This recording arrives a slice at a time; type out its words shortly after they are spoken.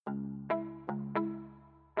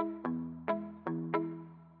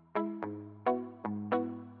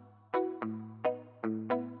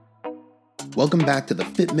Welcome back to the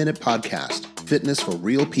Fit Minute Podcast, Fitness for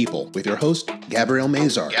Real People, with your host, Gabriel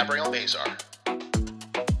Mazar.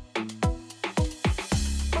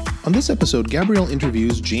 On this episode, Gabriel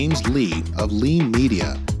interviews James Lee of Lee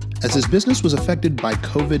Media. As his business was affected by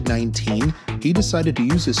COVID-19, he decided to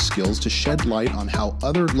use his skills to shed light on how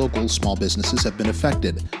other local small businesses have been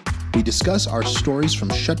affected. We discuss our stories from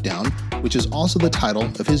shutdown, which is also the title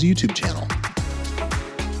of his YouTube channel.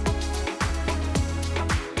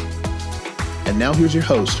 And now here's your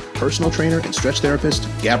host, personal trainer and stretch therapist,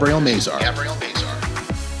 Gabriel Mazar.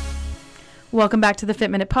 Welcome back to the Fit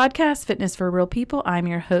Minute Podcast, Fitness for Real People. I'm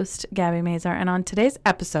your host, Gabby Mazar, and on today's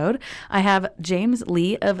episode, I have James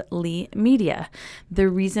Lee of Lee Media. The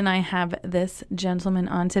reason I have this gentleman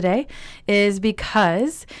on today is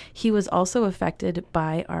because he was also affected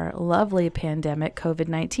by our lovely pandemic,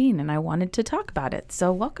 COVID-19, and I wanted to talk about it.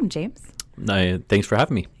 So welcome, James. Thanks for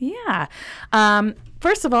having me. Yeah.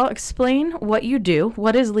 First of all, explain what you do.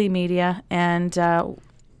 What is Lee Media, and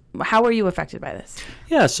how are you affected by this?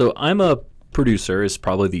 Yeah, so I'm a producer is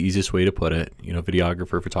probably the easiest way to put it. You know,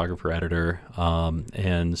 videographer, photographer, editor,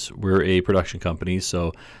 and we're a production company.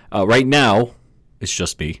 So right now, it's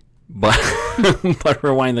just me. But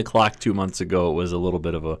rewind the clock 2 months ago, it was a little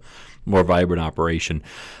bit of a more vibrant operation.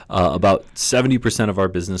 About 70% of our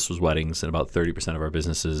business was weddings, and about 30% of our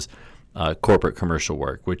business is corporate commercial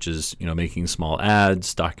work, which is, you know, making small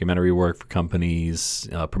ads, documentary work for companies,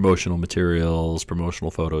 promotional materials,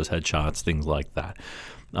 promotional photos, headshots, things like that.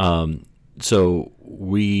 So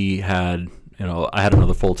we had, you know, I had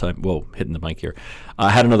another full-time, hitting the mic here. I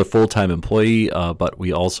had another full-time employee, but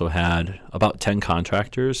we also had about 10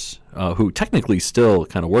 contractors who technically still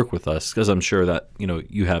kind of work with us, because I'm sure that, you know,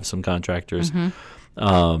 you have some contractors.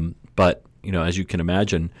 Mm-hmm. But, you know, as you can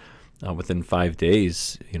imagine, within 5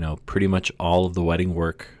 days, you know, pretty much all of the wedding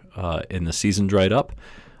work in the season dried up.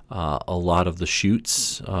 A lot of the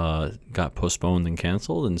shoots got postponed and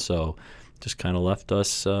canceled, and so just kind of left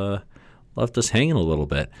us hanging a little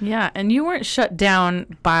bit. Yeah, and you weren't shut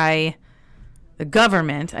down by the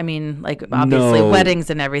government. I mean, like, obviously weddings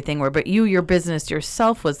and everything were, but your business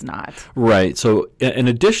yourself was not. Right. So in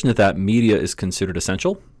addition to that, media is considered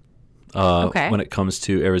essential when it comes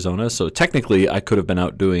to Arizona. So technically, I could have been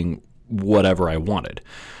out doing whatever I wanted.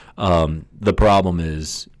 The problem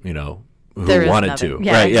is, you know, who wanted to,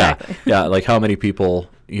 yeah, right? Exactly. Yeah. Like, how many people,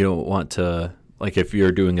 you know, want to, like, if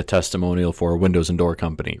you're doing a testimonial for a windows and door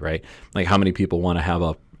company, right? Like, how many people want to have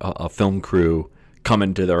a film crew come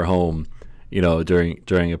into their home, you know,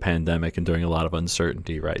 during a pandemic and during a lot of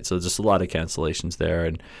uncertainty, right? So just a lot of cancellations there.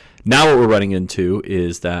 And now what we're running into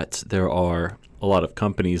is that there are a lot of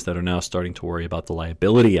companies that are now starting to worry about the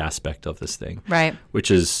liability aspect of this thing, right? Which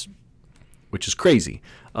is crazy.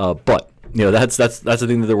 But, you know, that's the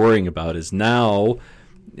thing that they're worrying about is now,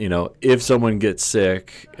 you know, if someone gets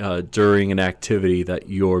sick during an activity that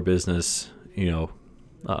your business, you know,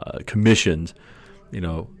 commissioned, you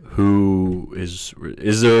know, who is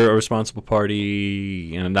there a responsible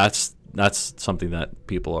party? And that's something that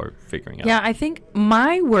people are figuring out. Yeah, I think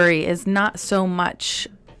my worry is not so much,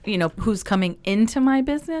 you know, who's coming into my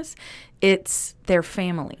business, it's their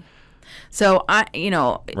family. So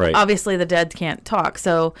right. Obviously the dead can't talk.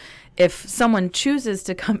 So if someone chooses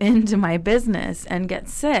to come into my business and get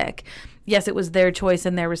sick, yes, it was their choice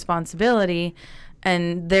and their responsibility,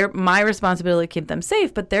 and my responsibility to keep them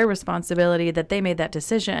safe, but their responsibility that they made that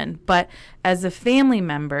decision. But as a family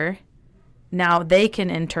member, now they can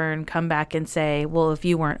in turn come back and say, well, if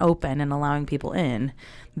you weren't open and allowing people in,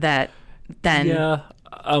 that then... Yeah.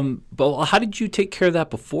 But how did you take care of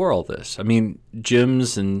that before all this? I mean,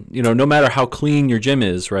 gyms and, you know, no matter how clean your gym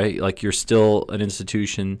is, right? Like, you're still an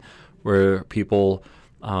institution where people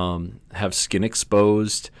have skin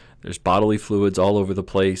exposed. There's bodily fluids all over the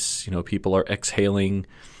place. You know, people are exhaling,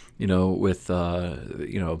 you know, with,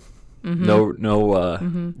 you know,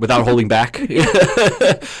 mm-hmm. Without holding back.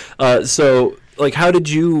 So, like, how did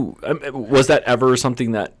you, was that ever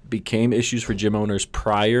something that became issues for gym owners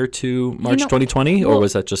prior to March 2020? Or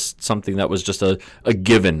was that just something that was just a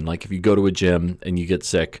given? Like, if you go to a gym and you get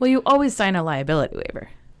sick. Well, you always sign a liability waiver.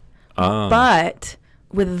 But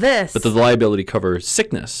with this. But does the liability cover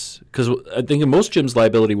sickness? Because I think in most gyms,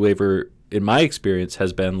 liability waiver, in my experience,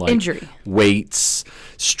 has been like injury, weights,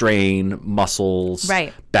 strain, muscles,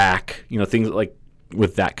 right, back, you know, things like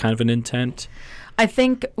with that kind of an intent. I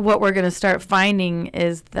think what we're going to start finding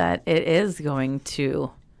is that it is going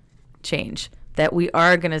to change, that we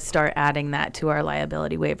are going to start adding that to our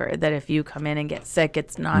liability waiver, that if you come in and get sick,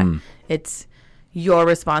 it's not, it's your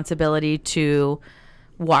responsibility to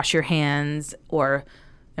wash your hands, or,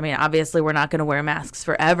 I mean, obviously we're not going to wear masks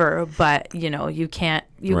forever, but you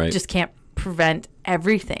Right. just can't prevent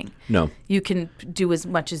everything. No. You can do as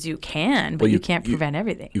much as you can, but you can't prevent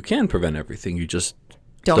everything. You can prevent everything. You just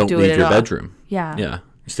Don't do it leave at your all. bedroom. Yeah. Yeah.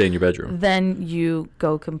 You stay in your bedroom. Then you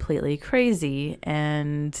go completely crazy,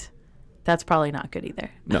 and that's probably not good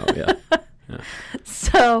either. No, yeah.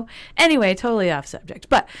 So anyway, totally off subject.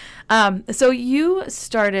 But so you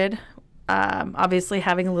started obviously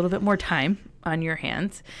having a little bit more time on your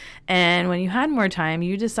hands. And when you had more time,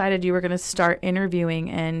 you decided you were going to start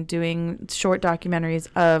interviewing and doing short documentaries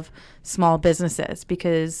of small businesses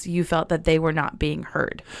because you felt that they were not being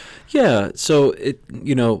heard. Yeah. So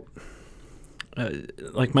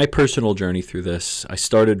like my personal journey through this, I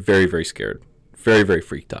started very, very scared, very, very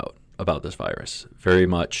freaked out about this virus. Very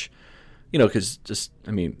much, because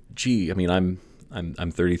I'm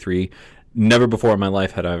 33. Never before in my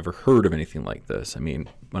life had I ever heard of anything like this. I mean,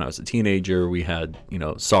 when I was a teenager, we had,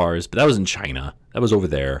 SARS, but that was in China. That was over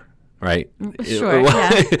there, right? Sure.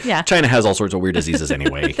 Yeah. China has all sorts of weird diseases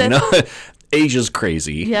anyway. Asia's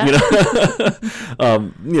crazy. Yeah. We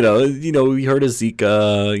heard of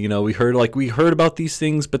Zika. We heard about these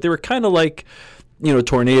things, but they were kind of like,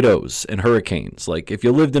 tornadoes and hurricanes. Like if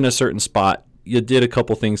you lived in a certain spot, you did a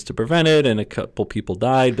couple things to prevent it, and a couple people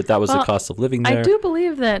died, but that was the cost of living there. I do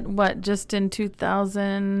believe that, just in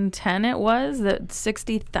 2010 it was, that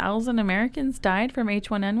 60,000 Americans died from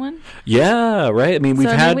H1N1? Yeah, right? I mean, we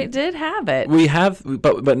did have it. We have,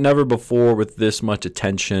 but never before with this much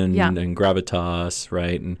attention and gravitas,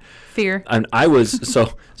 right? And fear. And I was,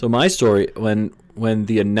 so my story, when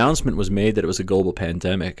the announcement was made that it was a global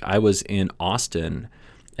pandemic, I was in Austin,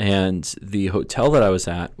 and the hotel that I was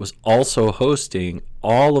at was also hosting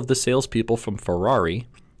all of the salespeople from Ferrari.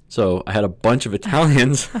 So I had a bunch of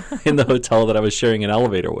Italians in the hotel that I was sharing an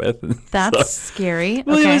elevator with. That's scary.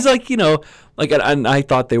 Well, okay. it was and I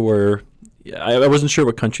thought they were, I wasn't sure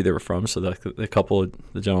what country they were from. So the couple of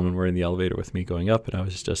the gentlemen were in the elevator with me going up, and I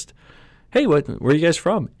was just, hey, where are you guys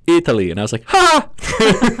from? Italy. And I was like, ha!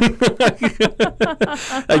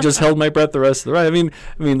 I just held my breath the rest of the ride. I mean,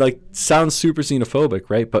 sounds super xenophobic,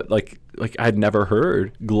 right? But like I'd never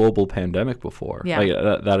heard global pandemic before. Yeah.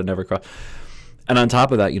 That had never crossed. And on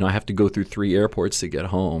top of that, I have to go through 3 airports to get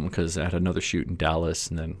home because I had another shoot in Dallas,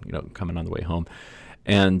 and then, coming on the way home.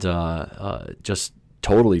 And just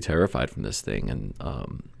totally terrified from this thing. And,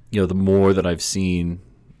 the more that I've seen,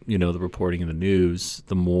 the reporting in the news,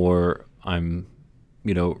 the more I'm,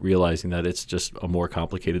 realizing that it's just a more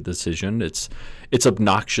complicated decision. It's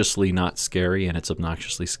obnoxiously not scary, and it's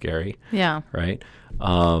obnoxiously scary. Yeah. Right.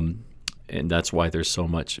 And that's why there's so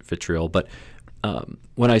much vitriol. But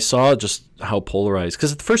when I saw just how polarized,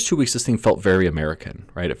 because the first 2 weeks, this thing felt very American,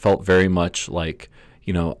 right? It felt very much like,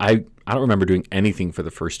 I don't remember doing anything for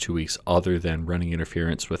the first 2 weeks other than running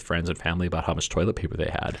interference with friends and family about how much toilet paper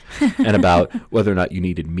they had and about whether or not you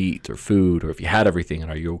needed meat or food, or if you had everything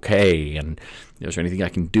and are you okay, and is there anything I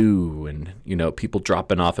can do, and people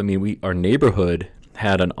dropping off. I mean, our neighborhood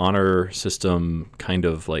had an honor system, kind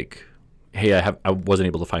of like, hey, I wasn't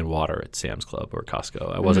able to find water at Sam's Club or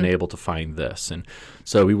Costco. I wasn't able to find this, and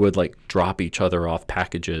so we would like drop each other off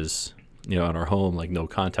packages, in our home, like no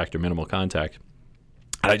contact or minimal contact.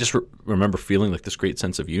 And I just remember feeling like this great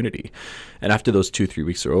sense of unity. And after those 2-3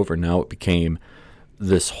 weeks are over, now it became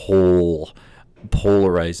this whole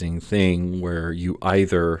polarizing thing where you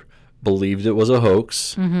either believed it was a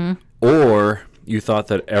hoax, or you thought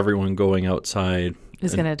that everyone going outside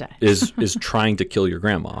is going to die. is trying to kill your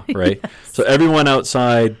grandma, right? Yes. So everyone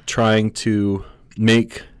outside trying to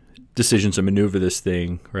make decisions and maneuver this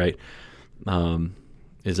thing, right,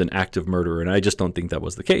 is an active murderer. And I just don't think that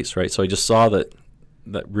was the case, right? So I just saw that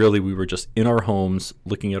really we were just in our homes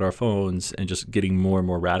looking at our phones and just getting more and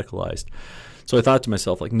more radicalized. So I thought to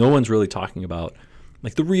myself, like, no one's really talking about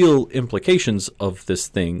like the real implications of this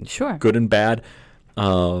thing, sure, good and bad,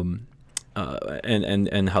 and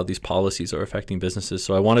how these policies are affecting businesses.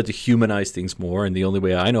 So I wanted to humanize things more, and the only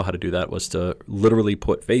way I know how to do that was to literally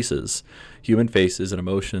put human faces and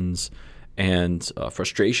emotions and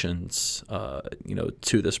frustrations,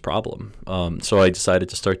 to this problem. So I decided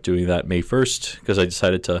to start doing that May 1st because I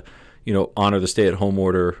decided to, honor the stay-at-home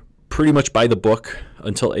order pretty much by the book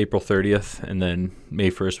until April 30th. And then May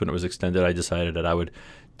 1st, when it was extended, I decided that I would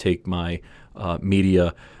take my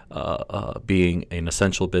media being an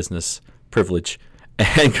essential business privilege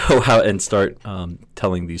and go out and start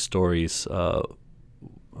telling these stories.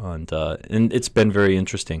 And it's been very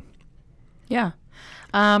interesting. Yeah.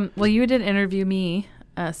 Well, you did interview me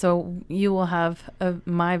So you will have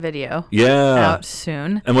my video Yeah. out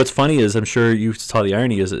soon. And what's funny is, I'm sure you saw the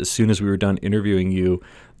irony is, as soon as we were done interviewing you,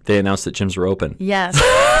 they announced that gyms were open. Yes.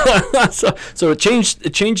 so it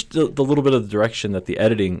changed the little bit of the direction that the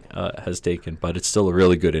editing has taken, but it's still a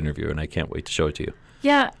really good interview, and I can't wait to show it to you.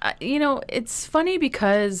 Yeah, it's funny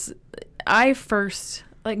because I first,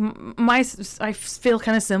 like, I feel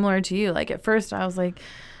kind of similar to you. Like, at first I was like,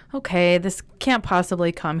 okay, this can't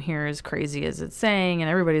possibly come here as crazy as it's saying,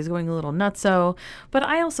 and everybody's going a little nutso. But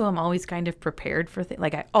I also am always kind of prepared for things.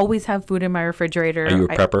 Like, I always have food in my refrigerator. Are you a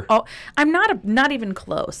prepper? I'm not even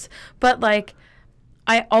close. But, like,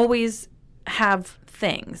 I always have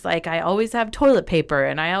things. Like, I always have toilet paper,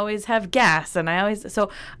 and I always have gas, and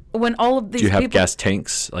so when all of these Do you have people, gas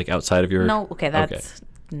tanks, like, outside of your... No, okay, that's...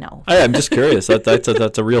 No. I'm just curious.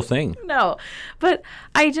 That's a real thing. No, but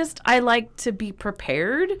I like to be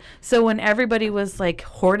prepared. So when everybody was like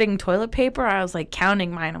hoarding toilet paper, I was like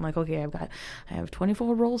counting mine. I'm like, okay, I have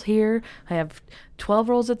 24 rolls here. I have 12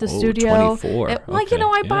 rolls at the studio. 24.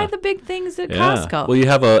 I buy the big things at Costco. Well, you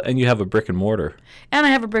have a brick and mortar. And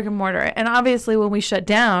I have a brick and mortar. And obviously when we shut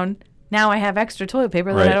down, now I have extra toilet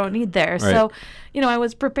paper that I don't need there. Right. So, I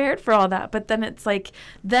was prepared for all that. But then it's like,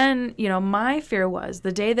 my fear was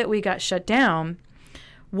the day that we got shut down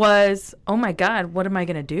was, oh my God, what am I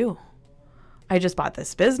going to do? I just bought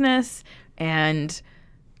this business, and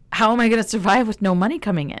how am I going to survive with no money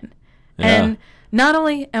coming in? Yeah. And not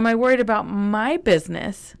only am I worried about my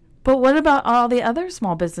business, but what about all the other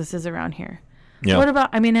small businesses around here? Yeah. What about,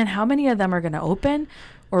 and how many of them are going to open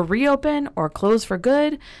or reopen or close for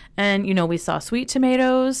good? And, we saw Sweet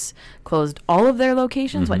Tomatoes closed all of their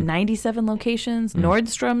locations, 97 locations.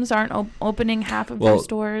 Nordstrom's aren't opening half of their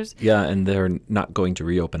stores. Yeah, and they're not going to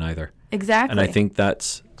reopen either. Exactly. And I think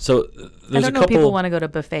that's, so there's I don't know if people want to go to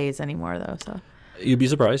buffets anymore, though. So you'd be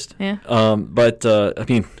surprised. Yeah. But,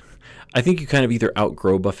 I think you kind of either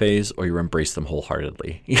outgrow buffets or you embrace them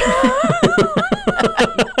wholeheartedly.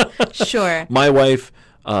 Sure. My wife,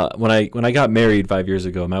 when I got married 5 years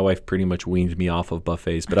ago, my wife pretty much weaned me off of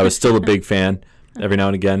buffets, but I was still a big fan every now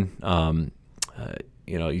and again.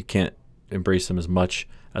 You can't embrace them as much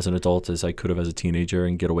as an adult as I could have as a teenager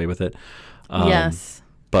and get away with it. Yes.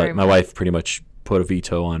 But my wife pretty much put a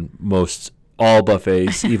veto on all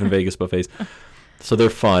buffets, even Vegas buffets. So they're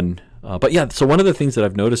fun. But yeah, so one of the things that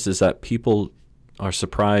I've noticed is that people are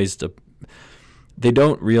surprised. They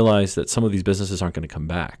don't realize that some of these businesses aren't going to come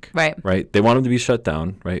back. Right. They want them to be shut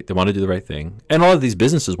down. Right. They want to do the right thing. And all of these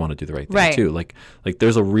businesses want to do the right thing too. Like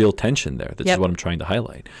there's a real tension there. That's what I'm trying to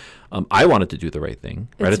highlight. I wanted to do the right thing.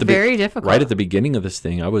 It's very difficult. Right at the beginning of this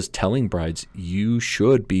thing, I was telling brides, you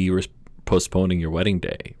should be postponing your wedding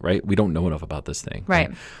day. Right. We don't know enough about this thing.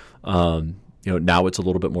 Right. Now it's a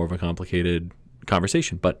little bit more of a complicated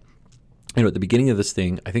conversation. But at the beginning of this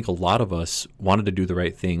thing, I think a lot of us wanted to do the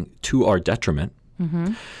right thing to our detriment.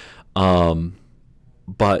 Mm-hmm.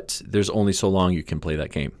 But there's only so long you can play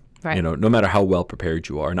that game. Right. No matter how well prepared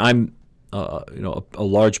you are. And I'm, a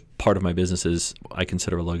large part of my business is I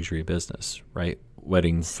consider a luxury business, right?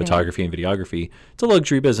 Wedding photography and videography. It's a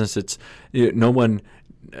luxury business. It's no one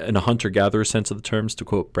in a hunter-gatherer sense of the terms, to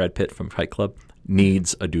quote Brad Pitt from Fight Club,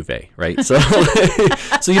 needs a duvet, right? So,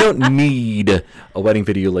 so you don't need a wedding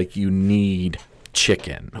video like you need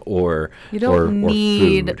chicken or you don't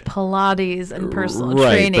need food. Pilates and personal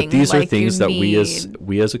training. But these are things that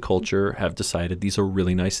we as a culture have decided these are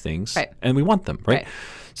really nice things, and we want them, right?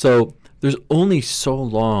 So there's only so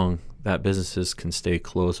long that businesses can stay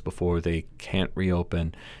closed before they can't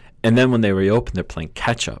reopen. And then when they reopen, they're playing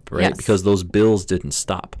catch up, right? Yes. Because those bills didn't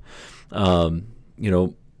stop.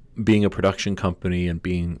 Being a production company and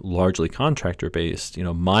being largely contractor based,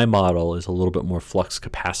 my model is a little bit more flux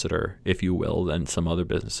capacitor, if you will, than some other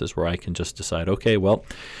businesses where I can just decide, okay, well,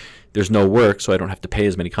 there's no work, so I don't have to pay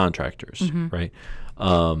as many contractors, right?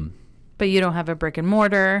 But you don't have a brick and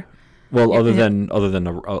mortar. Well, other than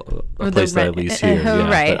a place that I lease here,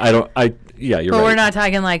 right? But you're right. But we're not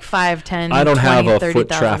talking like 5, 10, I don't 20, have a 30, foot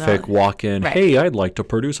traffic walk in. Right. Hey, I'd like to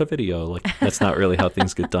produce a video. Like that's not really how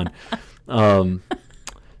things get done.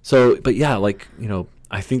 But yeah,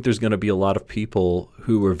 I think there's going to be a lot of people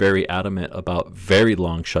who are very adamant about very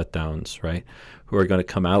long shutdowns, right? Who are going to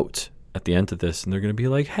come out at the end of this and they're going to be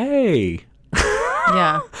like, hey,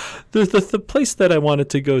 the place that I wanted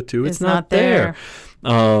to go to, it's not there.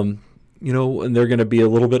 And they're going to be a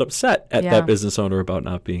little bit upset at that business owner about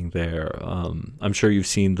not being there. I'm sure you've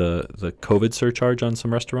seen the COVID surcharge on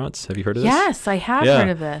some restaurants. Have you heard of this? Yes, I have heard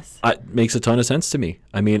of this. It makes a ton of sense to me.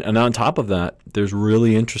 And on top of that, there's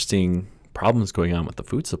really interesting problems going on with the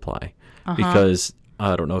food supply because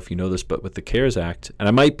I don't know if you know this, but with the CARES Act, and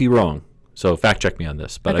I might be wrong, So fact check me on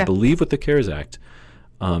this. But I Okay. believe with the CARES Act,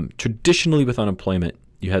 traditionally with unemployment,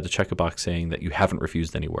 you had to check a box saying that you haven't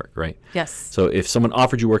refused any work, right? Yes. So if someone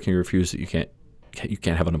offered you work and you refused it, you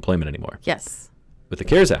can't have unemployment anymore. Yes. With the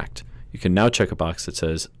CARES Act, you can now check a box that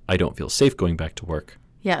says, I don't feel safe going back to work,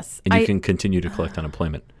 Yes. and you can continue to collect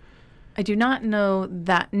unemployment. I do not know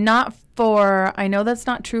that. I know that's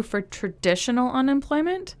not true for traditional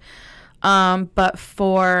unemployment, but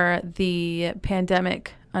for the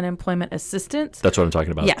pandemic unemployment assistance. That's what I'm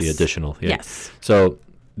talking about, Yes. the additional. Yeah. Yes. So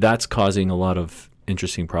that's causing a lot of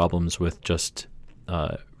interesting problems with just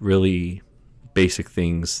really basic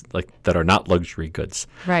things like that are not luxury goods.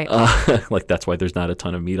 Right. Like that's why there's not a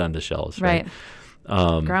ton of meat on the shelves. Right.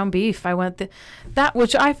 Ground beef. That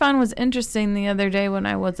which I found was interesting the other day when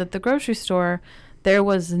I was at the grocery store. There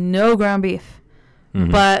was no ground beef,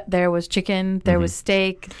 but there was chicken, there was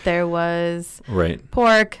steak, there was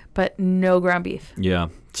pork, but no ground beef. Yeah.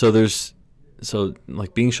 So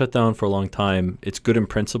like being shut down for a long time, it's good in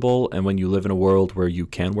principle. And when you live in a world where you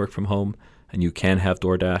can work from home and you can have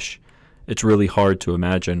DoorDash, it's really hard to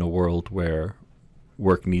imagine a world where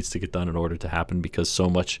work needs to get done in order to happen, because so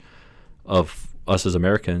much of us as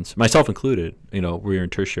Americans, myself included, we're in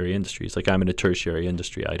tertiary industries. Like I'm in a tertiary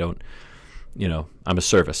industry. I don't, I'm a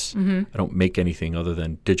service. I don't make anything other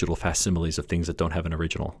than digital facsimiles of things that don't have an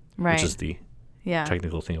original, which is the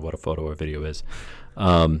technical thing of what a photo or video is.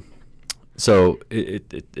 So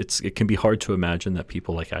it can be hard to imagine that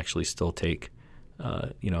people like actually still take,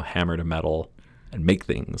 hammer to metal and make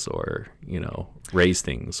things, or raise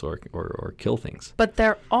things, or kill things. But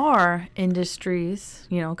there are industries,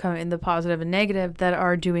 coming in the positive and negative, that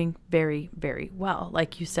are doing very, very well.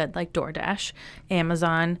 Like you said, like DoorDash,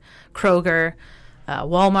 Amazon, Kroger,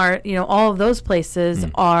 Walmart. All of those places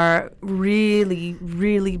are really,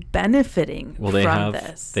 really benefiting from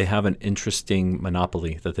this. They have an interesting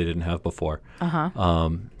monopoly that they didn't have before.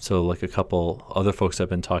 So like a couple other folks I've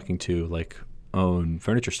been talking to, like own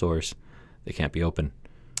furniture stores. They can't be open,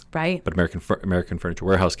 right? But American Furniture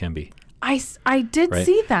Warehouse can be. I did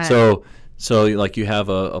see that. So like you have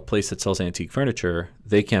a place that sells antique furniture.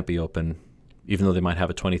 They can't be open, even though they might have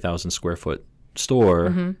a 20,000 square foot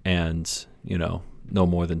store and no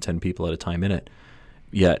more than 10 people at a time in it.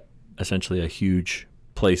 Yet essentially a huge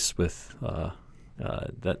place with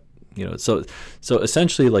that So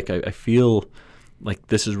essentially, like I feel like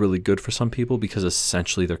this is really good for some people, because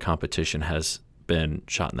essentially their competition has been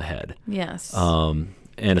shot in the head. Yes. And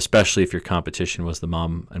especially if your competition was the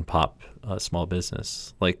mom and pop small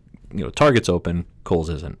business. Like, Target's open, Kohl's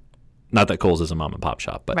isn't. Not that Kohl's is a mom and pop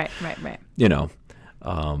shop, but right.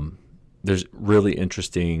 There's really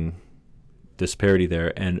interesting disparity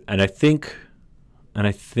there, and I think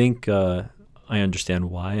I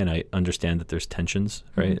understand why, and I understand that there's tensions,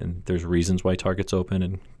 right? And there's reasons why Target's open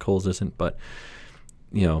and Kohl's isn't, but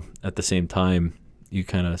at the same time, you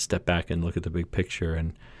kind of step back and look at the big picture,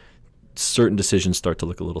 and certain decisions start to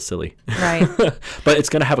look a little silly. Right. But it's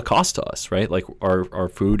going to have a cost to us, right? Like our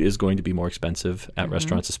food is going to be more expensive at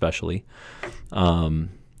restaurants, especially. I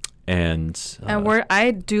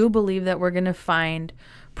do believe that we're going to find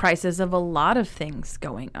prices of a lot of things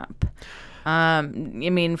going up.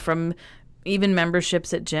 From even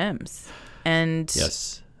memberships at gyms, and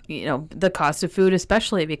yes, the cost of food,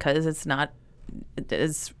 especially because it's not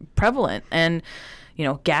as prevalent, and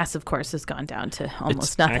gas, of course, has gone down to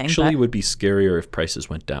almost nothing. Actually, would be scarier if prices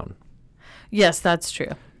went down. Yes, that's true.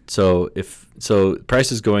 So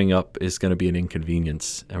prices going up is going to be an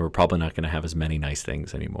inconvenience, and we're probably not going to have as many nice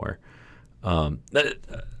things anymore.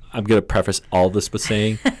 I'm going to preface all this with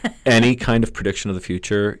saying any kind of prediction of the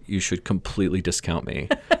future, you should completely discount me.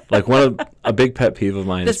 Like a big pet peeve of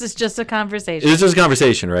mine. This is just a conversation. It's just a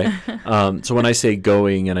conversation, right? So when I say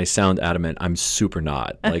going and I sound adamant, I'm super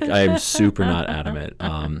not. Like I am super not adamant.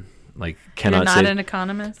 Cannot You're not say an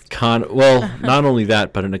economist? Well, not only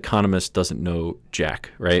that, but an economist doesn't know jack,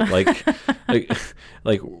 right?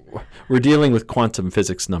 Like we're dealing with quantum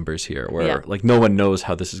physics numbers here, where like no one knows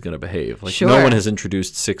how this is going to behave. Like no one has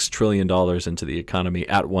introduced $6 trillion into the economy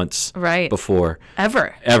at once before.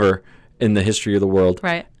 Ever in the history of the world.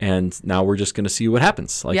 Right. And now we're just going to see what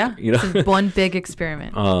happens. Like, it's one big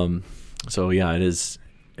experiment. So yeah, it is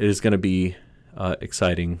going to be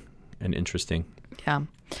exciting and interesting. Yeah.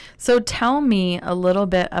 So tell me a little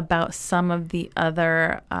bit about some of the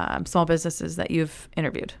other small businesses that you've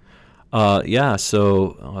interviewed.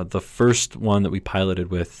 So the first one that we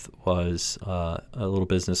piloted with was a little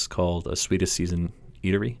business called a Sweetest Season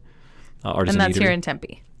Eatery, artisan and that's eatery. Here in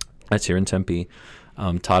Tempe. That's here in Tempe.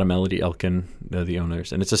 Todd and Melody Elkin, they're the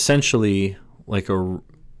owners, and it's essentially like a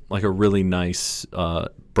really nice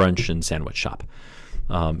brunch and sandwich shop.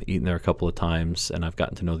 eaten there a couple of times, and I've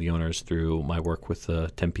gotten to know the owners through my work with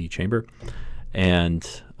the Tempe Chamber. And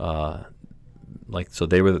so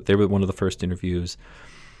they were one of the first interviews.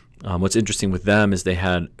 What's interesting with them is they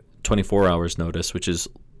had 24 hours notice, which is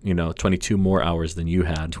 22 more hours than you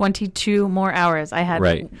had. 22 more hours. I had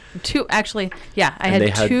right. two, actually. Yeah, I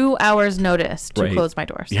had 2 hours notice to right. close my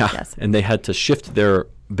doors. Yeah, yes. And they had to shift their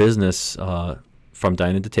business from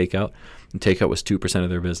dine-in to takeout, and takeout was 2% of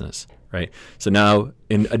their business, right? So now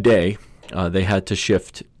in a day, they had to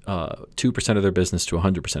shift 2% of their business to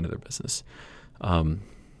 100% of their business.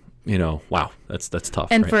 Wow, that's tough.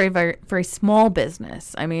 And right? for a very, very small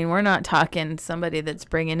business, I mean, we're not talking somebody that's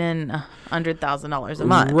bringing in $100,000 a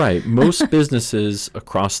month. Right. Most businesses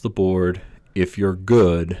across the board, if you're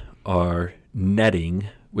good, are netting,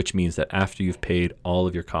 which means that after you've paid all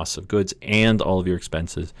of your costs of goods and all of your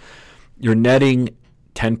expenses, you're netting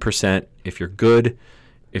 10% if you're good.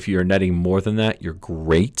 If you're netting more than that, you're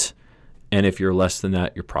great. And if you're less than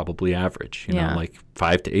that, you're probably average. Like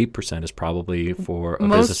 5 to 8% is probably for a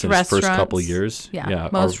business in its first couple of years. Yeah.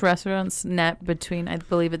 Most restaurants net between, I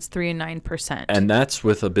believe it's 3 and 9%. And that's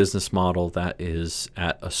with a business model that is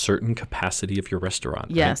at a certain capacity of your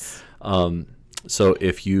restaurant. Yes. Right? So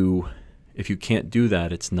if you can't do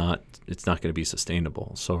that, it's not going to be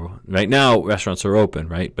sustainable. So right now restaurants are open,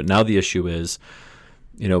 right? But now the issue is,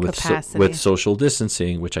 with social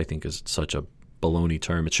distancing, which I think is such a baloney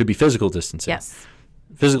term. It should be physical distancing. Yes.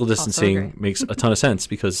 Physical distancing makes a ton of sense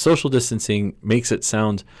because social distancing makes it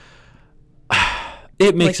sound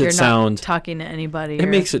not talking to anybody. It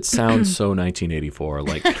makes it sound so 1984,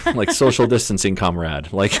 like social distancing,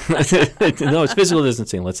 comrade. Like no, it's physical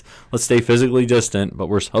distancing. Let's stay physically distant, but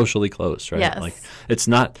we're socially close, right? Yes. Like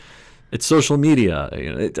it's social media.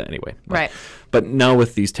 Anyway. Right. But now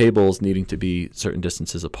with these tables needing to be certain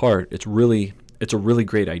distances apart, it's a really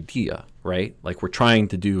great idea, right? Like we're trying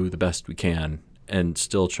to do the best we can and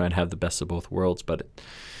still try and have the best of both worlds. But,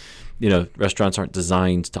 restaurants aren't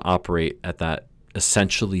designed to operate at that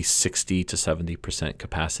essentially 60 to 70%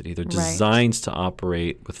 capacity. They're designed to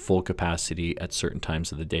operate with full capacity at certain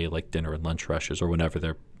times of the day, like dinner and lunch rushes or whenever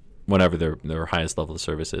their highest level of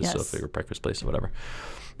service is. Yes. So if they're a breakfast place or whatever.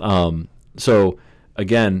 So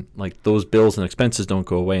again, like those bills and expenses don't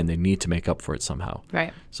go away and they need to make up for it somehow.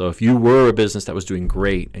 Right. So if you were a business that was doing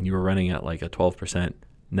great and you were running at like a 12%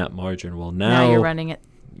 net margin, well now you're running at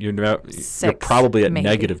you're probably at maybe.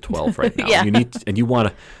 negative 12 right now. Yeah. And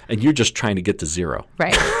you're just trying to get to zero.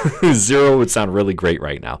 Right. Zero would sound really great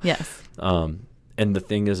right now. Yes. And the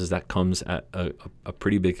thing is that comes at a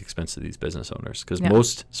pretty big expense to these business owners because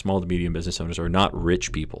most small to medium business owners are not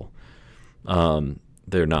rich people.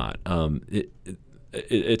 They're not.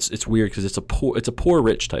 It's weird because it's a poor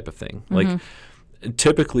rich type of thing. Mm-hmm. Like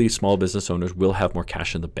typically small business owners will have more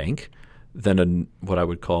cash in the bank than what I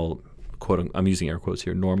would call, quote, I'm using air quotes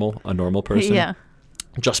here, a normal person. Yeah.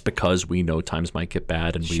 Just because we know times might get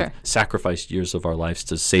bad and we've sacrificed years of our lives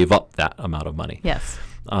to save up that amount of money. Yes.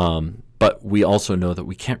 But we also know that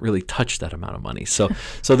we can't really touch that amount of money. So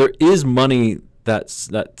there is money that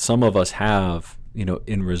some of us have,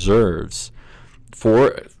 in reserves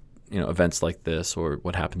for events like this or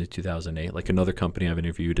what happened in 2008. Like another company I've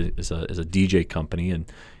interviewed is a DJ company, and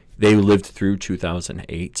they lived through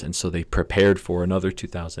 2008, and so they prepared for another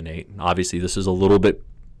 2008. And obviously, this is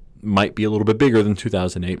might be a little bit bigger than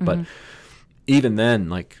 2008, mm-hmm. but even then,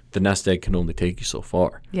 like the nest egg can only take you so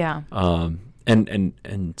far. Yeah.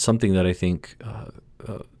 And something that I think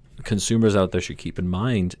consumers out there should keep in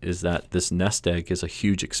mind is that this nest egg is a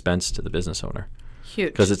huge expense to the business owner.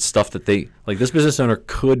 Huge. Because it's stuff that this business owner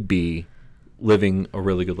could be living a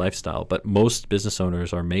really good lifestyle, but most business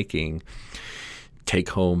owners are making take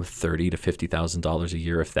home $30,000 to $50,000 a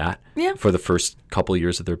year, if that, for the first couple of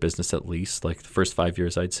years of their business, at least, like the first 5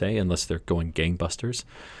 years, I'd say, unless they're going gangbusters,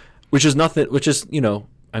 which is,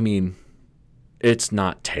 I mean, it's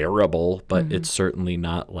not terrible, but mm-hmm. it's certainly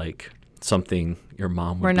not like something your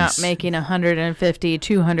mom would We're not making $150,000,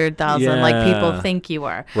 $200,000 like people think you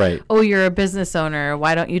are. Right. Oh, you're a business owner.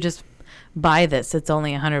 Why don't you just buy this? It's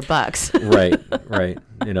only $100. Right.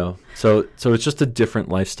 So it's just a different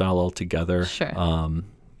lifestyle altogether. Sure.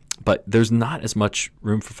 But there's not as much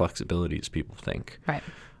room for flexibility as people think. Right.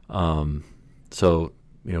 So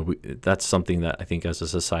that's something that I think as a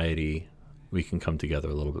society we can come together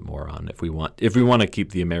a little bit more on if we want to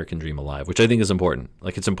keep the American dream alive, which I think is important.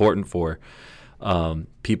 Like it's important for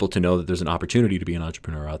people to know that there's an opportunity to be an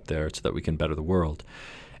entrepreneur out there so that we can better the world.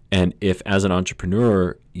 And if as an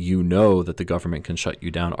entrepreneur, you know that the government can shut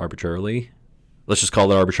you down arbitrarily, let's just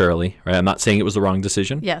call it arbitrarily, right? I'm not saying it was the wrong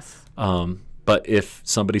decision. Yes. But if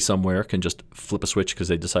somebody somewhere can just flip a switch because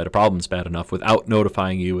they decide a problem's bad enough without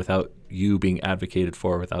notifying you, without you being advocated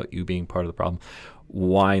for, without you being part of the problem,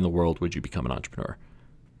 why in the world would you become an entrepreneur?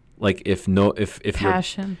 Like if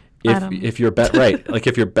passion. If your right, like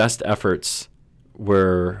if your best efforts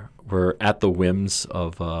were at the whims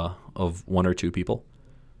of one or two people,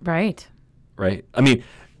 right? I mean,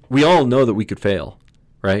 we all know that we could fail,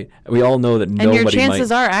 right? We all know that nobody and your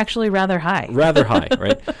chances are actually rather high. Rather high,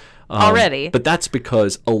 right? Already. But that's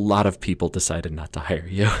because a lot of people decided not to hire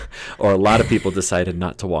you, or a lot of people decided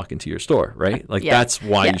not to walk into your store, right? Like that's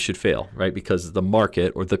why you should fail, right? Because the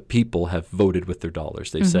market or the people have voted with their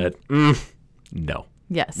dollars. They've said, no.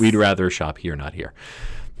 Yes. We'd rather shop here, not here.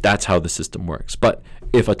 That's how the system works. But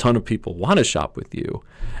if a ton of people want to shop with you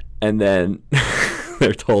and then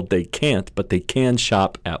they're told they can't, but they can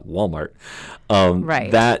shop at Walmart,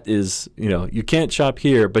 that is, you can't shop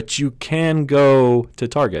here, but you can go to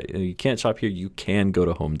Target. You can't shop here, you can go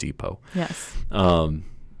to Home Depot. Yes.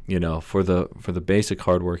 For the basic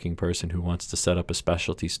hardworking person who wants to set up a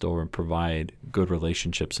specialty store and provide good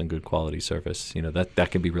relationships and good quality service,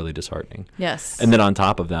 that can be really disheartening. Yes. And then on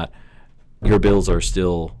top of that, your bills you're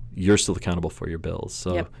still accountable for your bills.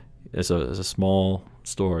 So as a small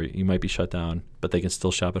store, you might be shut down, but they can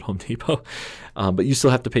still shop at Home Depot. But you still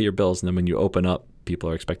have to pay your bills. And then when you open up, people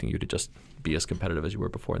are expecting you to just be as competitive as you were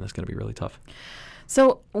before. And that's going to be really tough.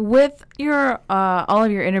 So with your all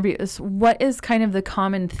of your interviews, what is kind of the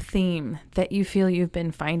common theme that you feel you've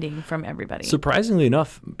been finding from everybody? Surprisingly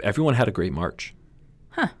enough, everyone had a great March.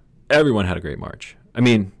 Huh. Everyone had a great March. I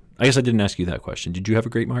mean, I guess I didn't ask you that question. Did you have a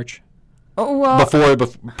great March? Oh, well, before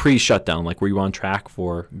pre-shutdown, like were you on track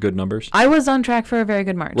for good numbers? I was on track for a very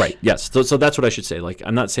good March. Right. Yes. So that's what I should say. Like,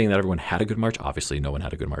 I'm not saying that everyone had a good March. Obviously, no one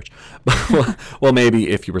had a good March. Well, maybe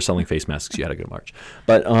if you were selling face masks, you had a good March.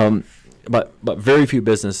 But very few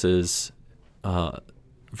businesses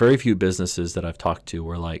that I've talked to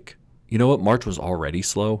were like, you know what, March was already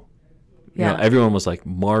slow. Yeah. Everyone was like,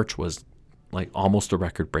 March was like almost a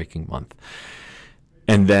record-breaking month.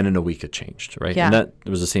 And then in a week it changed, right? Yeah. And it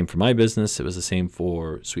was the same for my business. It was the same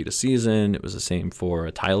for Sweetest Season. It was the same for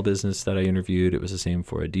a tile business that I interviewed. It was the same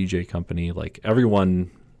for a DJ company. Like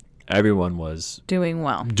everyone was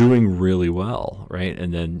doing really well, right?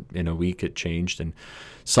 And then in a week it changed. And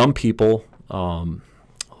some people,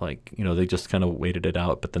 they just kind of waited it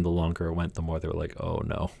out. But then the longer it went, the more they were like, oh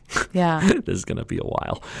no, this is going to be a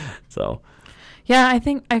while. So. Yeah, I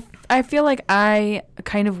think I feel like I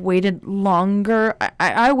kind of waited longer.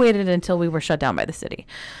 I waited until we were shut down by the city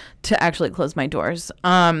to actually close my doors.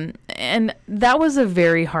 And that was a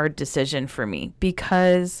very hard decision for me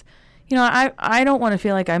because, I don't want to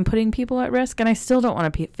feel like I'm putting people at risk, and I still don't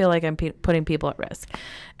want to feel like I'm putting people at risk.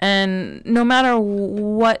 And no matter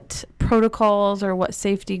what protocols or what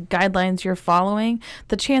safety guidelines you're following,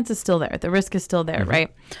 the chance is still there. The risk is still there,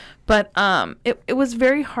 right? But it was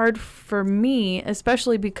very hard for me,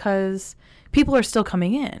 especially because people are still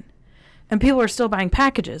coming in and people are still buying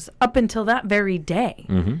packages up until that very day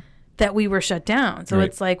that we were shut down. So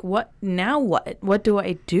it's like, what now? What do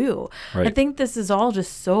I do? Right. I think this is all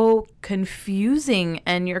just so confusing,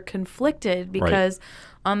 and you're conflicted because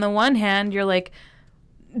on the one hand, you're like,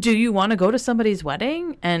 do you want to go to somebody's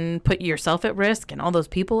wedding and put yourself at risk and all those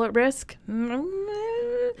people at risk?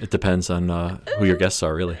 It depends on who your guests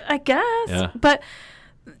are, really. I guess. Yeah. But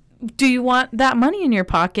do you want that money in your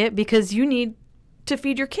pocket because you need to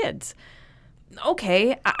feed your kids?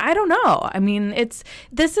 Okay, I don't know. I mean,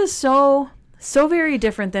 this is so very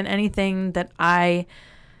different than anything that I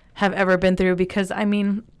have ever been through because, I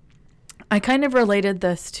mean, I kind of related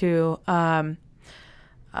this to I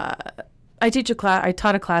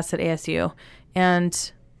taught a class at ASU,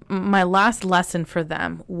 and my last lesson for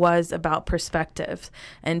them was about perspective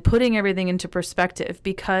and putting everything into perspective,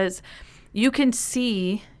 because you can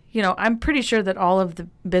see, I'm pretty sure that all of the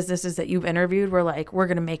businesses that you've interviewed were like, we're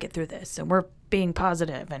going to make it through this and we're being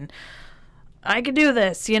positive and I could do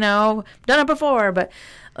this, done it before. But,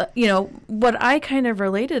 what I kind of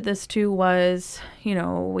related this to was,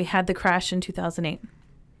 we had the crash in 2008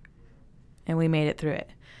 and we made it through it.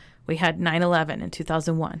 We had 9/11 in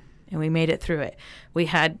 2001. And we made it through it. We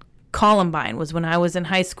had Columbine was when I was in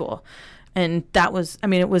high school. And that was,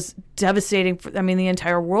 it was devastating. The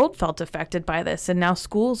entire world felt affected by this. And now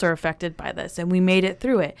schools are affected by this. And we made it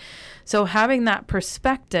through it. So having that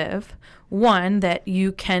perspective, one, that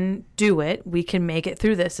you can do it. We can make it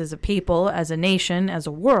through this as a people, as a nation, as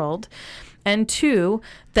a world. And two,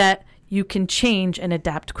 that you can change and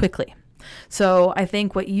adapt quickly. So I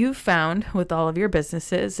think what you've found with all of your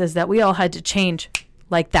businesses is that we all had to change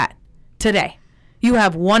like that. Today, you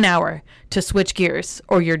have 1 hour to switch gears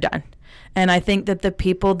or you're done. And I think that the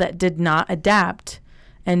people that did not adapt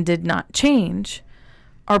and did not change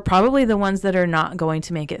are probably the ones that are not going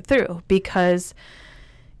to make it through, because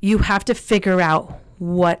you have to figure out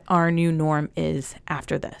what our new norm is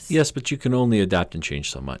after this. Yes, but you can only adapt and change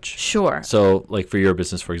so much. Sure. So, like for your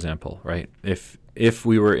business, for example, right? If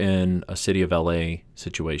we were in a city of LA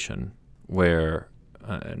situation where,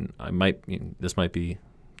 and this might be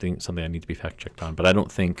something I need to be fact checked on, but I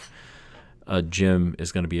don't think a gym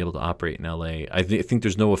is going to be able to operate in LA. I think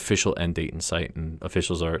there's no official end date in sight, and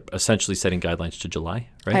officials are essentially setting guidelines to July,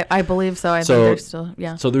 right? I believe so. I think there's still,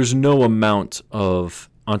 yeah. So there's no amount of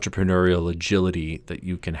entrepreneurial agility that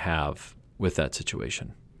you can have with that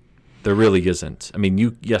situation. There really isn't. I mean,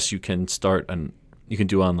 you can start and you can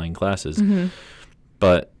do online classes,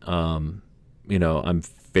 but I'm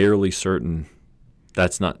fairly certain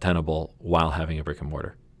that's not tenable while having a brick and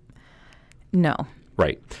mortar. No.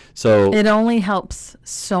 Right. So it only helps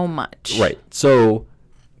so much. Right. So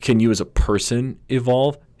can you as a person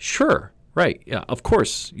evolve? Sure. Right. Yeah, of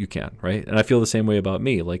course you can. Right. And I feel the same way about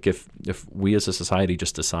me. Like if we as a society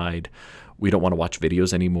just decide we don't want to watch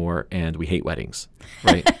videos anymore and we hate weddings.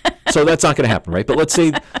 Right. So that's not going to happen. Right. But let's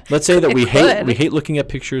say that we hate looking at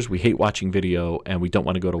pictures. We hate watching video, and we don't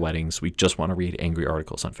want to go to weddings. We just want to read angry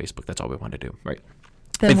articles on Facebook. That's all we want to do. Right.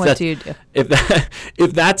 Then what do you do?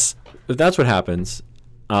 If that's what happens,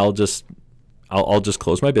 I'll just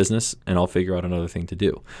close my business and I'll figure out another thing to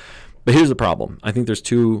do. But here's the problem. I think there's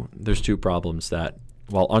two problems that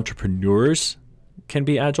while entrepreneurs can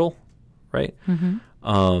be agile, right?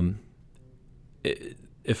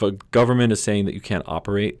 If a government is saying that you can't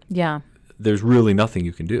operate, there's really nothing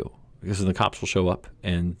you can do, because then the cops will show up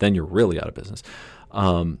and then you're really out of business.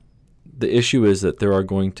 The issue is that there are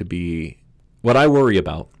going to be, what I worry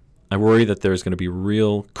that there's going to be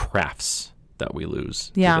real crafts that we lose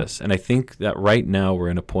to this. And I think that right now we're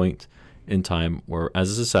in a point in time where,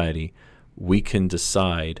 as a society, we can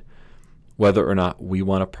decide whether or not we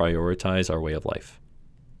want to prioritize our way of life.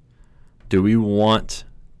 Do we want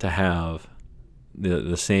to have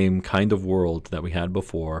the same kind of world that we had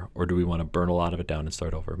before, or do we want to burn a lot of it down and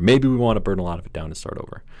start over? Maybe we want to burn a lot of it down and start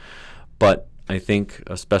over. But I think,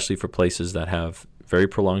 especially for places that have very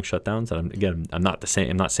prolonged shutdowns, and I'm not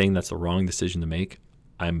saying that's the wrong decision to make.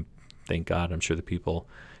 Thank God, I'm sure the people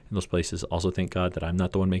in those places also thank God that I'm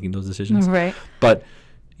not the one making those decisions. Right. But,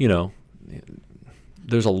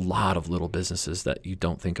 there's a lot of little businesses that you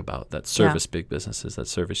don't think about that service big businesses, that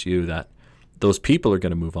service you, that those people are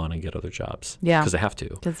going to move on and get other jobs. Yeah. Because they have to.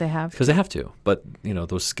 Because they have to. But,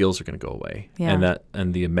 those skills are going to go away. Yeah.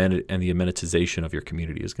 And the amenitization of your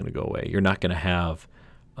community is going to go away. You're not going to have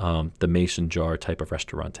the mason jar type of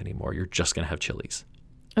restaurant anymore. You're just going to have Chili's.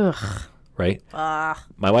 Ugh. Right?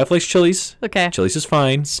 My wife likes Chili's. Okay. Chili's is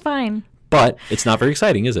fine. It's fine. But it's not very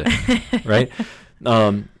exciting, is it? Right?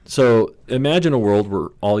 So imagine a world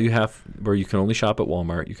where you can only shop at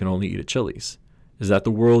Walmart, you can only eat at Chili's. Is that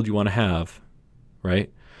the world you want to have?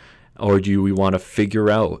 Right? Or do we want to figure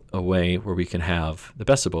out a way where we can have the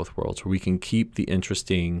best of both worlds, where we can keep the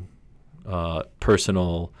interesting,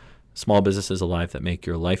 personal, small businesses alive that make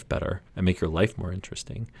your life better and make your life more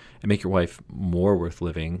interesting and make your life more worth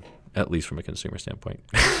living, at least from a consumer standpoint?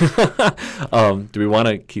 Do we want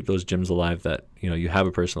to keep those gyms alive that, you have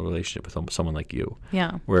a personal relationship with someone like you?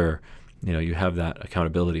 Yeah. Where, you have that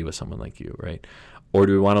accountability with someone like you, right? Or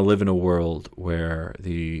do we want to live in a world where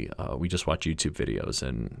we just watch YouTube videos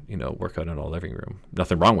and, work out in our living room?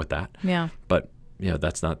 Nothing wrong with that. Yeah. But,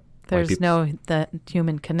 that's not. There's that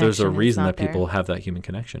human connection. There's a reason that people have that human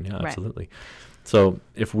connection. Yeah, right. Absolutely. So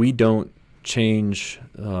if we don't change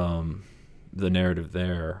the narrative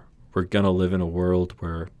there, we're going to live in a world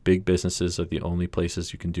where big businesses are the only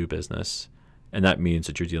places you can do business. And that means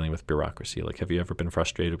that you're dealing with bureaucracy. Like, have you ever been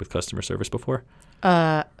frustrated with customer service before?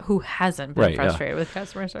 Who hasn't been frustrated with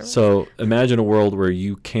customer service? So imagine a world where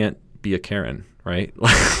you can't be a Karen, right?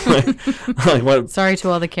 Like Sorry to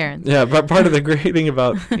all the Karens. Yeah, but part of the great thing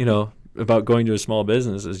about, about going to a small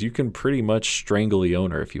business is you can pretty much strangle the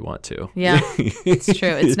owner if you want to. Yeah, it's true.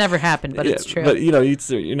 It's never happened, but it's true. But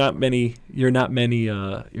you're not many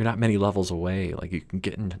levels away. Like, you can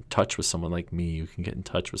get in touch with someone like me. You can get in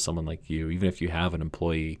touch with someone like you, even if you have an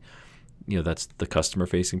employee, that's the customer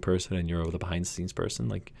facing person and you're the behind the scenes person.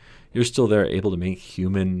 Like, you're still there, able to make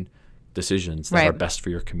human decisions that are best for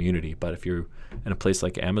your community. But if you're in a place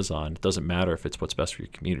like Amazon, it doesn't matter if it's what's best for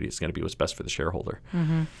your community. It's going to be what's best for the shareholder.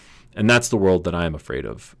 Mm-hmm. And that's the world that I'm afraid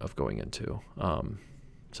of going into.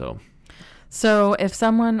 So if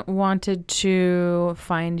someone wanted to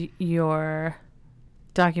find your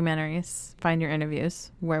documentaries, find your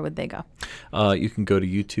interviews, where would they go? You can go to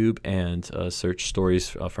YouTube and search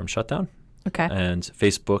Stories from Shutdown. Okay. And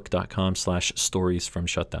Facebook.com/Stories from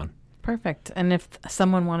Shutdown. Perfect. And if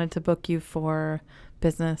someone wanted to book you for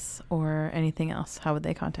business or anything else, how would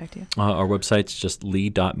they contact you? Our website's just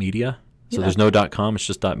lee.media. So Yeah. there's no .com, it's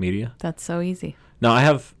just .media. That's so easy. Now I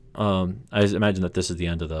have, I imagine that this is the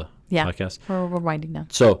end of the podcast. We're winding down.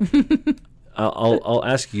 So I'll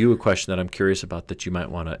ask you a question that I'm curious about that you might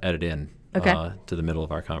want to edit in to the middle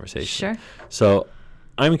of our conversation. Sure. So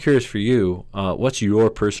I'm curious for you, what's your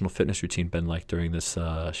personal fitness routine been like during this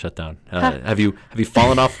shutdown? Have you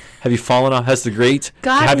fallen off? Have you fallen off? Has the great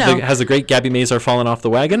has the great Gabby Mazar fallen off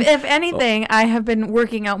the wagon? If anything, I have been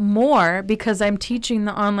working out more because I'm teaching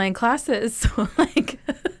the online classes. So like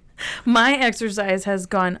my exercise has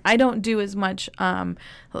gone. I don't do as much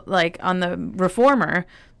like on the reformer,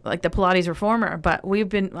 like the Pilates reformer, but we've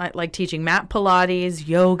been like teaching mat Pilates,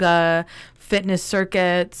 yoga, fitness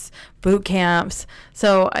circuits, boot camps.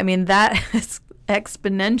 So, I mean, that has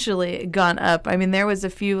exponentially gone up. I mean, there was a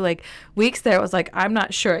few like weeks there, it was like, I'm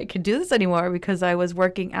not sure I could do this anymore because I was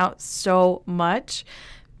working out so much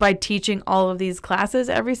by teaching all of these classes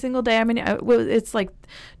every single day. I mean, it's like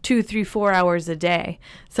 2, 3, 4 hours a day.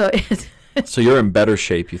 So it's So you're in better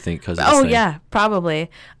shape, you think, because of this Oh, thing? yeah, probably.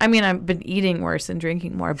 I mean, I've been eating worse and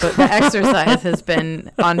drinking more, but the exercise has been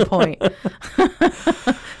on point.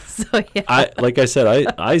 So, yeah. Like I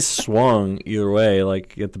said, I swung either way.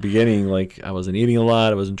 Like at the beginning, like I wasn't eating a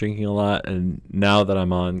lot, I wasn't drinking a lot, and now that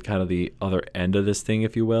I'm on kind of the other end of this thing,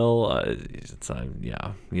 if you will, I'm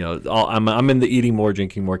in the eating more,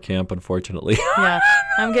 drinking more camp, unfortunately. Yeah,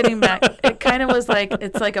 I'm getting back. It kind of was like,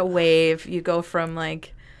 it's like a wave. You go from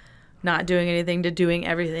like not doing anything to doing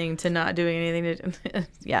everything to not doing anything to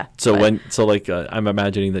yeah. So I'm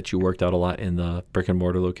imagining that you worked out a lot in the brick and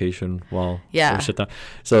mortar location while shut down.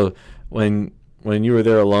 So when you were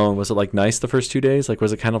there alone, was it like nice the first 2 days? Like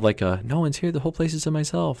was it kind of like no one's here, the whole place is to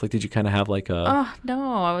myself? Like did you kind of have like a Oh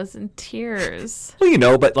no, I was in tears.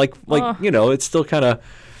 Well, but it's still kind of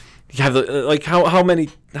you have the like how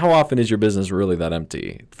often is your business really that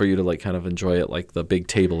empty for you to like kind of enjoy it like the big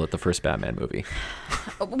table at the first Batman movie?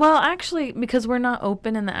 Well, actually, because we're not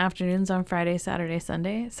open in the afternoons on Friday, Saturday,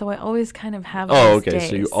 Sunday, so I always kind of have those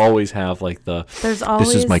days. So you always have like There's always,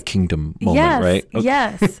 this is my kingdom moment, right? Okay.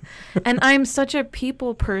 Yes. And I'm such a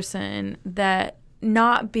people person that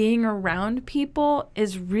not being around people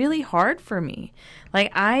is really hard for me.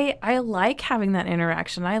 Like I like having that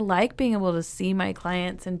interaction. I like being able to see my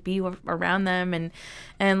clients and be around them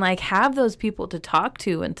and like have those people to talk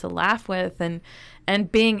to and to laugh with, and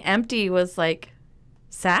being empty was like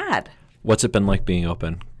sad. What's it been like being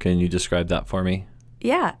open? Can you describe that for me?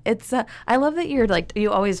 Yeah, it's I love that you're like,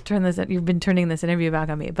 you always you've been turning this interview back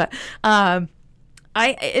on me, but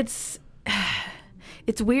it's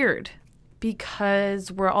weird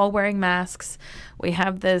because we're all wearing masks. We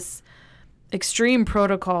have this extreme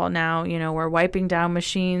protocol now, we're wiping down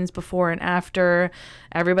machines before and after.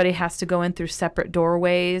 Everybody has to go in through separate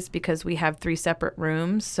doorways because we have 3 separate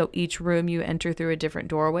rooms. So each room you enter through a different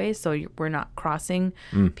doorway. So we're not crossing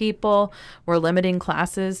people. We're limiting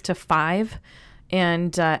classes to 5.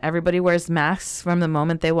 And everybody wears masks from the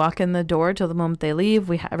moment they walk in the door till the moment they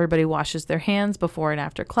leave. Everybody washes their hands before and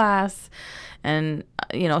after class. And,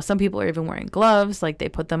 some people are even wearing gloves. Like they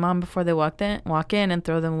put them on before they walk in and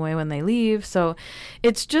throw them away when they leave. So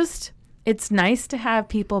it's nice to have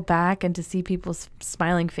people back and to see people's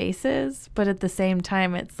smiling faces. But at the same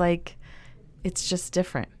time, it's like, it's just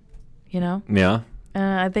different, Yeah.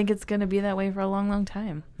 I think it's going to be that way for a long, long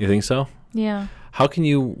time. You think so? Yeah. How can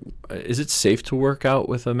is it safe to work out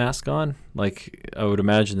with a mask on? Like, I would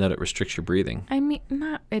imagine that it restricts your breathing. I mean,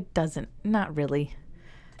 it doesn't, not really.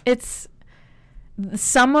 It's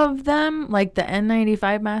some of them, like the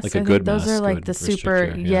N95 masks, like a good those mask are like the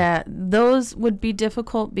super, those would be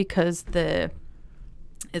difficult because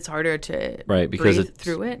it's harder to breathe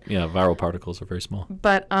through it. Yeah, viral particles are very small.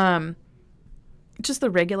 But just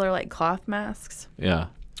the regular like cloth masks. Yeah.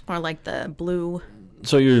 Or like the blue.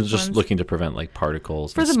 So you're just looking to prevent like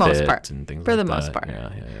particles for the most part and things for like the that. most part.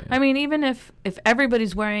 Yeah. I mean, even if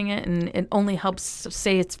everybody's wearing it and it only helps,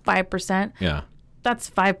 say it's 5%. Yeah.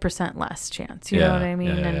 That's 5% less chance. You know what I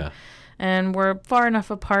mean? And we're far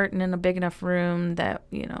enough apart and in a big enough room that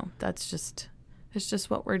it's just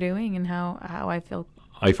what we're doing and how I feel.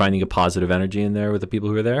 Are you finding a positive energy in there with the people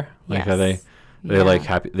who are there? Like, yes. They're like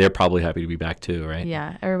happy? They're probably happy to be back too, right?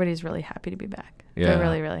 Yeah, everybody's really happy to be back. Yeah. They're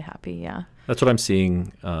really, really happy. Yeah. That's what I'm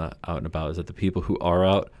seeing out and about is that the people who are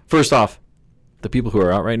out. First off, the people who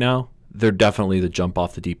are out right now, they're definitely the jump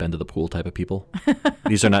off the deep end of the pool type of people.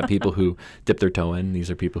 These are not people who dip their toe in.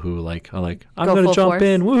 These are people who I'm Go going to full jump force.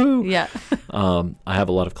 in. Woohoo. Yeah. I have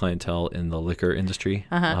a lot of clientele in the liquor industry.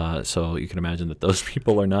 So you can imagine that those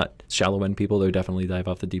people are not shallow end people. They're definitely dive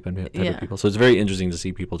off the deep end type of people. So it's very interesting to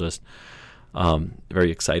see people just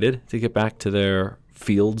very excited to get back to their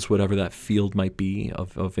fields, whatever that field might be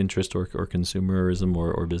of interest or consumerism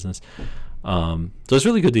or business. So it's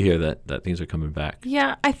really good to hear that things are coming back.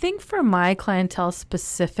 Yeah, I think for my clientele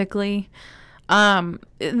specifically,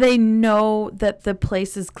 they know that the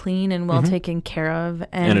place is clean and well taken care of.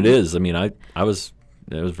 And it is. I mean, it was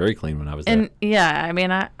very clean when I was there. And yeah, I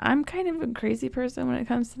mean, I'm kind of a crazy person when it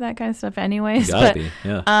comes to that kind of stuff anyways. You gotta be,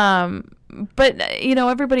 yeah. But, you know,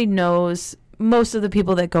 everybody knows most of the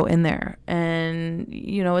people that go in there, and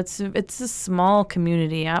you know, it's a small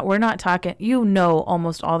community. We're not talking, you know,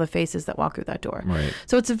 almost all the faces that walk through that door. Right.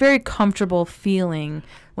 So it's a very comfortable feeling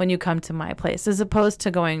when you come to my place, as opposed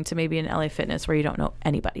to going to maybe an LA Fitness where you don't know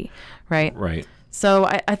anybody, right? Right. So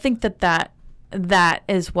I think that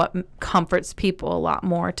is what comforts people a lot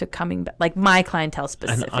more to coming back, like my clientele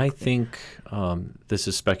specifically. And I think this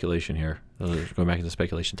is speculation here. Going back into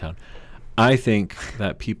speculation town. I think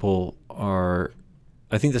that people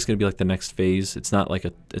I think that's going to be like the next phase. It's not like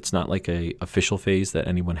a official phase that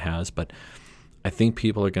anyone has, but I think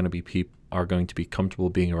people are going to be comfortable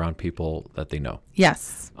being around people that they know.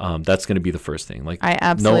 Yes. That's going to be the first thing. Like, I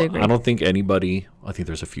absolutely agree. I don't think anybody. I think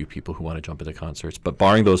there's a few people who want to jump into concerts, but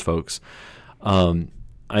barring those folks,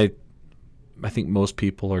 I think most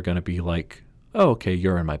people are going to be like, oh, okay,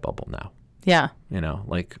 you're in my bubble now. Yeah. You know,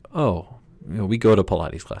 like, oh, you know, we go to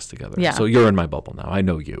Pilates class together. Yeah. So you're in my bubble now. I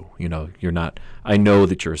know you. You know, you're not. I know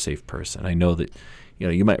that you're a safe person. I know that, you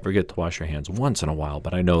know, you might forget to wash your hands once in a while,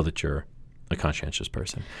 but I know that you're a conscientious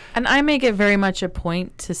person. And I make it very much a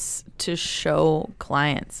point to show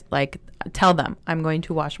clients, like, tell them I'm going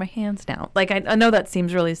to wash my hands now. Like, I know that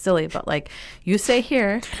seems really silly, but like, you say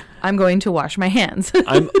here, I'm going to wash my hands.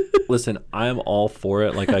 Listen, I'm all for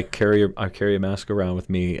it. Like, I carry a mask around with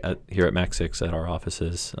me here at Mac 6 at our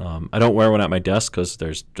offices. I don't wear one at my desk because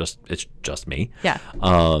it's just me. Yeah.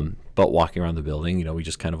 But walking around the building, you know, we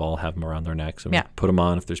just kind of all have them around our necks and we put them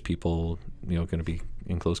on if there's people, you know, going to be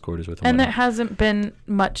in close quarters with them. And there hasn't been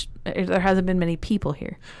many people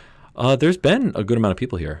here. There's been a good amount of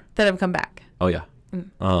people here that have come back. Oh yeah.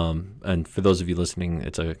 And for those of you listening,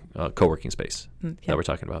 it's a co-working space that we're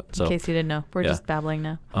talking about. So in case you didn't know, we're just babbling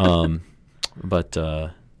now. But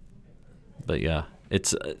yeah,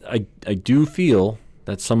 it's I do feel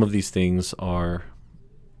that some of these things are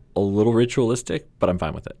a little ritualistic, but I'm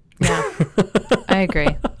fine with it. Yeah, I agree.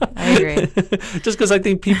 Just because I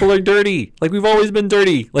think people are dirty. Like, we've always been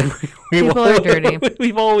dirty. Like, people are dirty.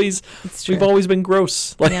 We've always been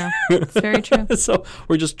gross. Like, yeah, it's very true. So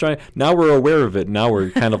we're just trying. Now we're aware of it. Now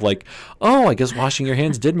we're kind of like, oh, I guess washing your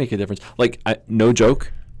hands did make a difference. Like, no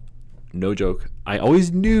joke. I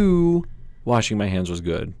always knew washing my hands was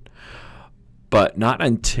good, but not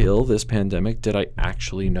until this pandemic did I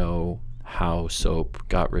actually know how soap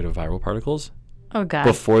got rid of viral particles. Oh, God.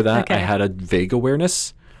 Before that, okay. I had a vague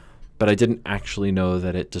awareness, but I didn't actually know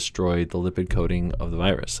that it destroyed the lipid coating of the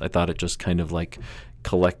virus. I thought it just kind of like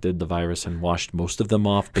collected the virus and washed most of them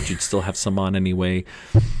off, but you'd still have some on anyway,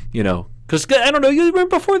 you know. Because, I don't know, you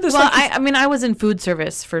remember before this? Well, like, I mean, I was in food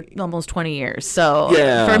service for almost 20 years. So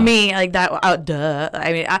yeah. For me, like that,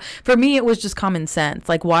 I mean, for me, it was just common sense.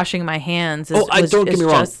 Like, washing my hands don't get me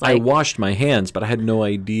wrong. I washed my hands, but I had no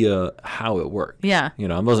idea how it worked. Yeah. You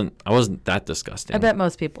know, I wasn't that disgusting. I bet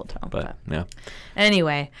most people don't. But yeah.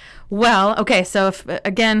 Anyway, well, okay. So,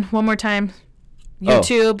 again, one more time,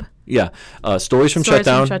 YouTube. Yeah. Stories from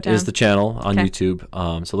Shutdown is the channel on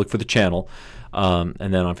YouTube. So look for the channel.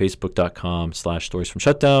 And then on Facebook.com/Stories from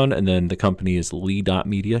Shutdown. And then the company is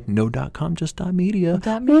Lee.media. No .com, just .media.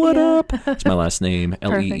 What up? It's my last name,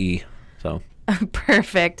 Lee. So.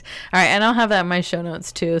 Perfect. All right. And I'll have that in my show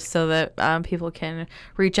notes too, so that people can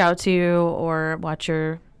reach out to you or watch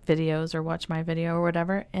your videos or watch my video or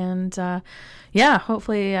whatever. And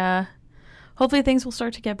hopefully things will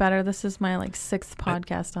start to get better. This is my 6th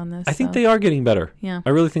podcast on this. I think they are getting better. Yeah.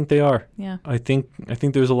 I really think they are. Yeah. I think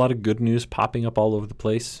there's a lot of good news popping up all over the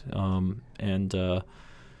place. And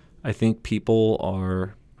I think people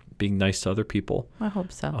are being nice to other people. I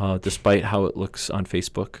hope so. Despite how it looks on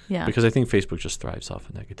Facebook. Yeah. Because I think Facebook just thrives off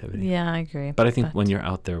of negativity. Yeah, I agree. But I think when you're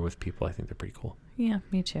out there with people, I think they're pretty cool. Yeah,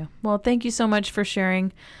 me too. Well, thank you so much for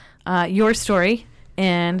sharing your story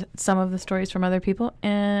and some of the stories from other people.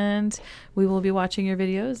 And we will be watching your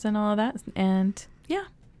videos and all of that. And yeah,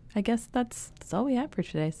 I guess that's all we have for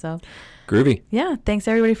today. So groovy. Yeah. Thanks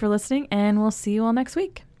everybody for listening, and we'll see you all next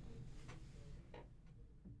week.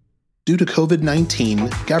 Due to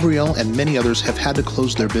COVID-19, Gabrielle and many others have had to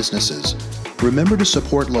close their businesses. Remember to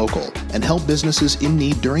support local and help businesses in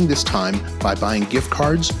need during this time by buying gift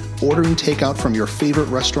cards, ordering takeout from your favorite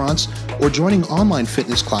restaurants, or joining online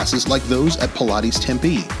fitness classes like those at Pilates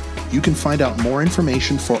Tempe. You can find out more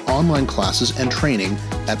information for online classes and training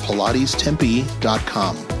at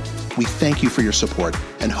pilatestempe.com. We thank you for your support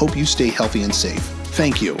and hope you stay healthy and safe.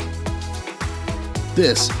 Thank you.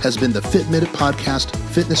 This has been the Fit Minute Podcast,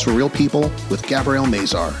 Fitness for Real People with Gabrielle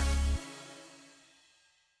Mazar.